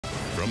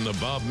From the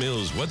Bob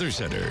Mills Weather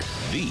Center,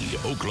 the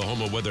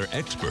Oklahoma weather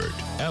expert,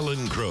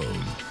 Alan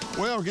Crone.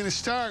 Well, we're going to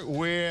start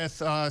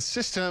with a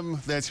system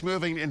that's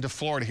moving into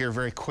Florida here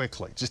very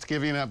quickly. Just to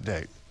give you an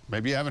update.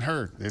 Maybe you haven't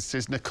heard. This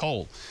is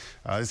Nicole.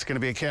 It's going to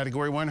be a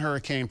Category 1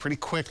 hurricane pretty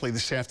quickly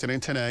this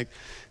afternoon tonight.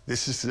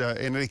 This is an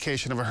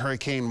indication of a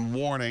hurricane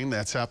warning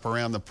that's up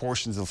around the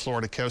portions of the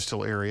Florida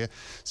coastal area.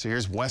 So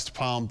here's West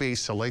Palm Beach.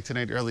 So late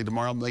tonight, early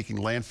tomorrow, making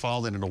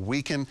landfall. Then it'll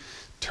weaken,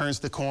 turns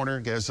the corner,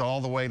 goes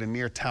all the way to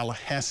near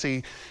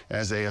Tallahassee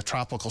as a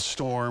tropical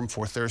storm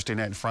for Thursday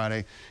night and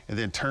Friday, and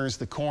then turns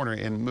the corner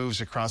and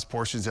moves across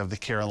portions of the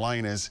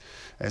Carolinas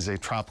as a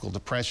tropical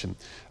depression.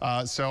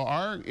 So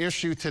our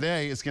issue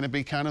today is going to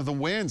be kind of the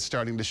wind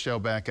starting to show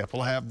back up.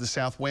 We'll have the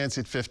south winds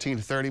at 15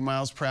 to 30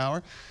 miles per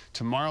hour.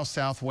 Tomorrow,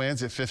 south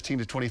winds at 15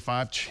 to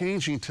 25,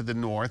 changing to the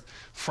north.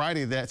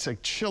 Friday, that's a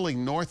chilly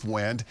north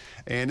wind,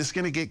 and it's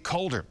going to get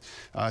colder.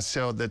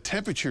 So the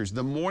temperatures,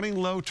 the morning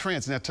low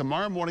trends. Now,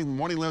 tomorrow morning, the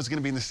morning low is going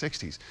to be in the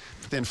 60s.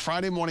 Then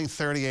Friday morning,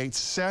 38.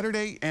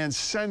 Saturday and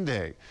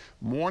Sunday,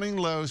 morning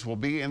lows will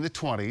be in the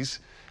 20s.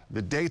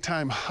 The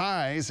daytime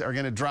highs are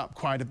going to drop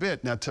quite a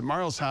bit. Now,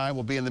 tomorrow's high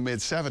will be in the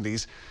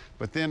mid-70s.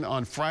 But then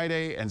on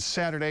Friday and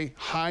Saturday,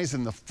 highs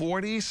in the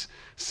 40s,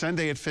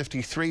 Sunday at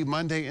 53,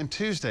 Monday and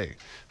Tuesday.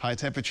 High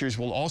temperatures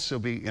will also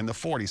be in the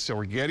 40s. So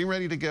we're getting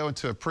ready to go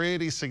into a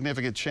pretty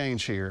significant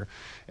change here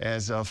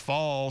as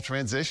fall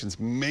transitions,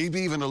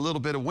 maybe even a little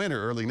bit of winter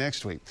early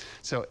next week.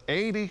 So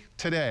 80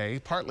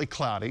 today, partly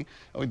cloudy.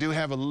 We do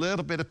have a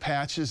little bit of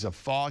patches of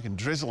fog and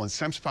drizzle in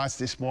some spots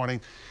this morning.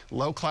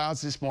 Low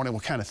clouds this morning will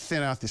kind of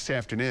thin out this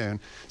afternoon.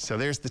 So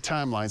there's the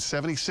timeline,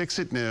 76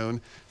 at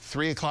noon.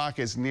 3 o'clock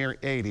is near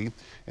 80,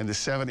 and the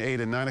 7,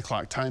 8, and 9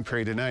 o'clock time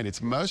period tonight,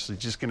 it's mostly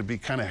just going to be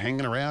kind of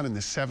hanging around in the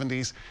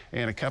 70s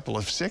and a couple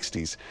of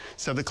 60s.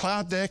 So the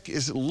cloud deck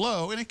is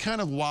low, and it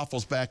kind of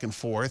waffles back and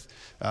forth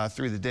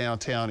through the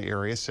downtown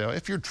area. So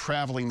if you're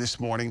traveling this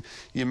morning,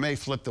 you may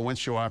flip the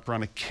windshield wiper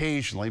on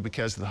occasionally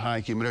because of the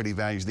high humidity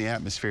values in the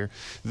atmosphere.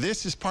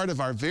 This is part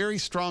of our very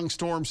strong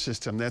storm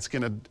system that's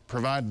going to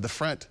provide the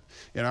front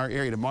in our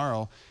area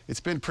tomorrow. It's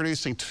been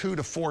producing 2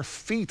 to 4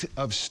 feet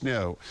of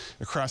snow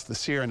across the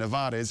Sierra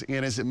Nevadas,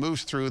 and as it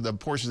moves through the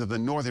portions of the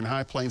northern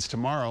high plains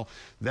tomorrow,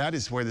 that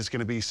is where there's going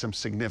to be some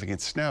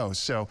significant snow.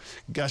 So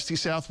gusty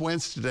south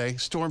winds today,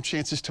 storm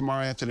chances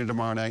tomorrow afternoon,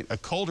 tomorrow night, a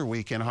colder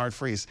weekend, hard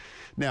freeze.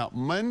 Now,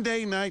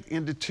 Monday night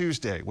into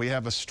Tuesday, we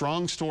have a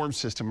strong storm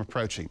system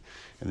approaching,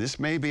 and this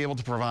may be able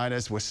to provide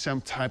us with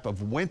some type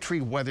of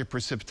wintry weather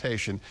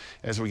precipitation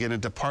as we get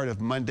into part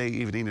of Monday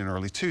evening and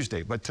early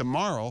Tuesday. But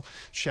tomorrow,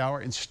 shower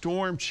and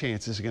storm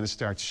chances are going to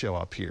start to show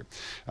up here.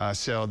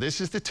 So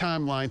this is the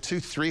timeline. 2,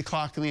 3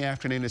 o'clock in the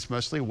afternoon, it's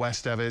mostly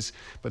west of us,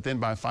 but then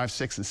by 5,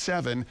 6, and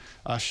 7,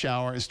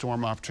 shower and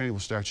storm opportunity will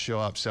start to show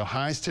up. So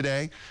highs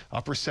today,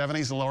 upper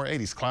 70s and lower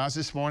 80s. Clouds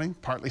this morning,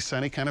 partly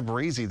sunny, kind of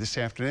breezy this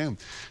afternoon.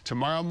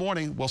 Tomorrow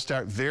morning, we'll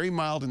start very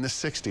mild in the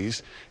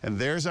 60s, and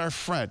there's our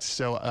front.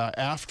 So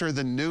after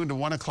the noon to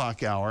 1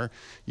 o'clock hour,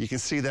 you can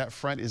see that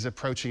front is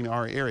approaching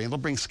our area. It'll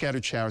bring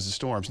scattered showers and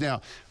storms.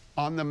 Now,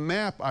 on the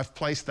map, I've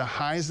placed the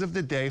highs of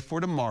the day for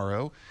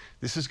tomorrow.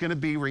 This is going to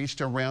be reached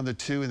around the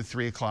 2 and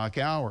 3 o'clock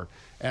hour.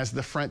 As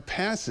the front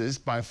passes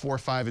by 4,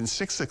 5, and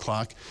 6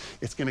 o'clock,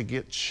 it's going to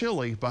get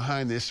chilly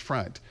behind this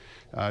front.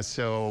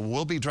 So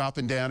we'll be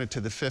dropping down into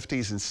the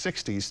 50s and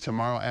 60s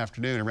tomorrow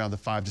afternoon around the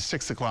 5 to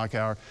 6 o'clock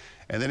hour.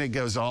 And then it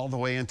goes all the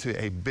way into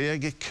a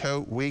big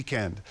coat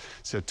weekend.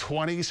 So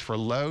 20s for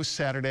low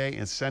Saturday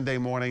and Sunday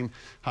morning,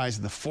 highs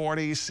in the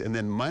 40s. And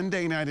then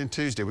Monday night and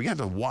Tuesday, we got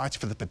to watch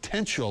for the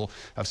potential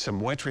of some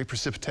wintry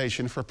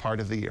precipitation for part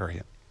of the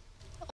area.